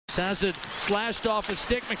Has it slashed off his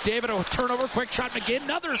stick. McDavid, a turnover, quick shot. McGinn,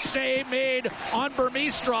 another save made on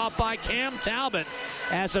Burmistrov by Cam Talbot.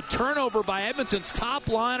 As a turnover by Edmonton's top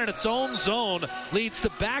line in its own zone leads to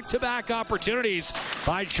back-to-back opportunities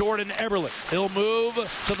by Jordan Eberle. He'll move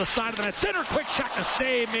to the side of the net. Center, quick shot and a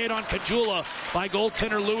save made on Caggiula by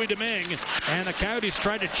goaltender Louis Domingue. And the Coyotes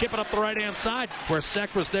tried to chip it up the right-hand side where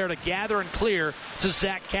Sek was there to gather and clear to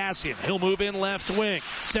Zach Kassian. He'll move in left wing.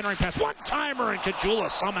 Centering pass, one-timer, and Caggiula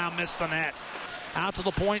somehow missed the net. Out to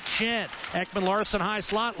the point, Schenn. Ekman-Larsson high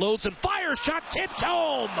slot, loads and fires, shot tipped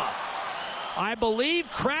home. I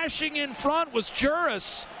believe crashing in front was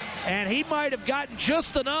Juris, and he might have gotten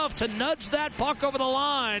just enough to nudge that puck over the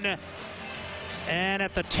line. And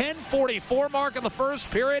at the 10:44 mark of the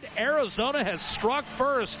first period, Arizona has struck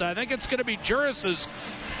first. I think it's going to be Juris's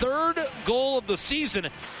third goal of the season.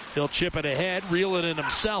 He'll chip it ahead, reel it in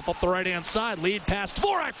himself up the right-hand side. Lead pass,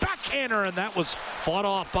 Dvorak, backhander, and that was fought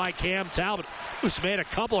off by Cam Talbot, who's made a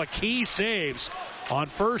couple of key saves on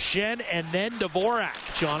first Schenn and then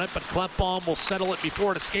Dvorak on it, but Klefbom will settle it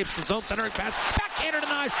before it escapes the zone. Centering pass, backhander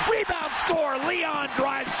denied, rebound score, Leon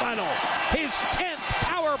Draisaitl. His 10th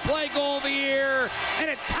power play goal of the year, and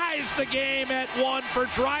it ties the game at 1 for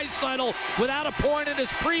Draisaitl. Without a point in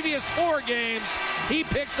his previous 4 games, he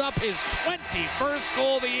picks up his 21st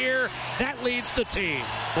goal of the year. That leads the team.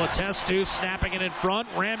 Letestu snapping it in front,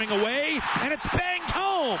 ramming away, and it's banged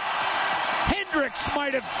home. Hendricks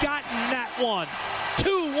might have gotten that one.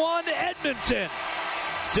 2-1 Edmonton.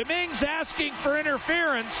 Domingue's asking for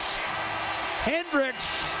interference.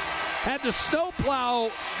 Hendricks had the snowplow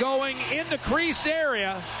going in the crease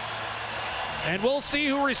area. And we'll see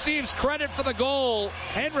who receives credit for the goal.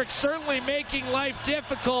 Hendricks certainly making life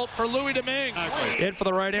difficult for Louis Domingue. In for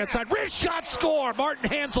the right-hand side. Wrist shot, score. Martin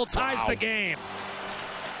Hanzal ties the game.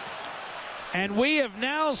 And we have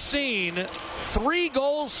now seen 3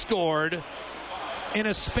 goals scored in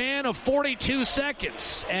a span of 42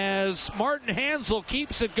 seconds as Martin Hanzal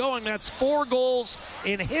keeps it going. That's 4 goals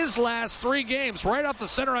in his last 3 games. Right off the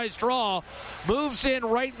center ice draw, moves in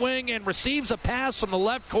right wing and receives a pass from the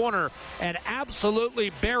left corner and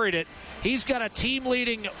absolutely buried it. He's got a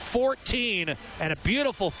team-leading 14 and a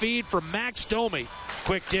beautiful feed from Max Domi.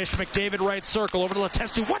 Quick dish, McDavid right circle over to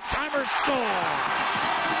Letestu. One-timer, score!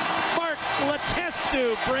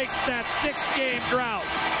 Letestu breaks that 6-game drought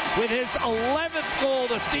with his 11th goal of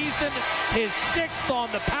the season, his 6th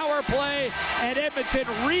on the power play, and Edmonton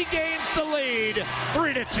regains the lead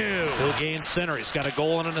 3-2. He'll gain center. He's got a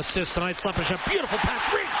goal and an assist tonight. Slepyshev, beautiful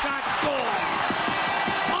pass, reach shot, score!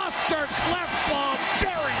 Oscar Klefbom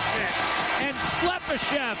buries it, and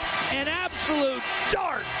Slepyshev, an absolute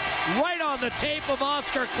dart right on the tape of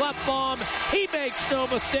Oscar Klefbom. He makes no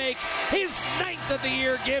mistake. His 9th of the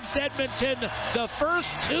year gives Edmonton the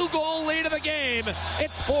first 2-goal lead of the game.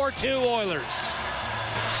 It's 4-2 Oilers.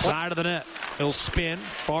 Side of the net. He'll spin.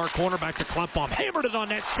 Far corner back to Klefbom. Hammered it on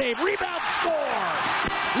net. Save. Rebound. Score.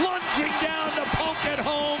 Lunging down to poke it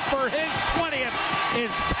home for his 20th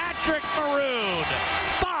is Patrick Maroon.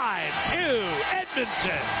 5-2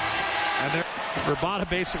 Edmonton. And there, Rabada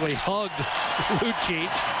basically hugged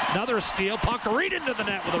Lucic. Another steal. Puck right into the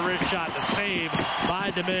net with a wrist shot. The save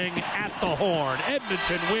by Domingue at the horn.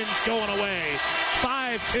 Edmonton wins going away.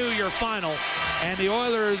 5-2 your final. And the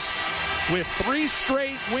Oilers with 3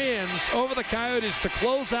 straight wins over the Coyotes to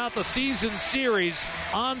close out the season series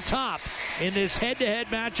on top in this head-to-head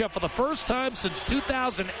matchup for the first time since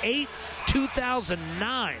 2008,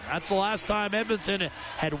 2009. That's the last time Edmonton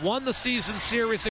had won the season series.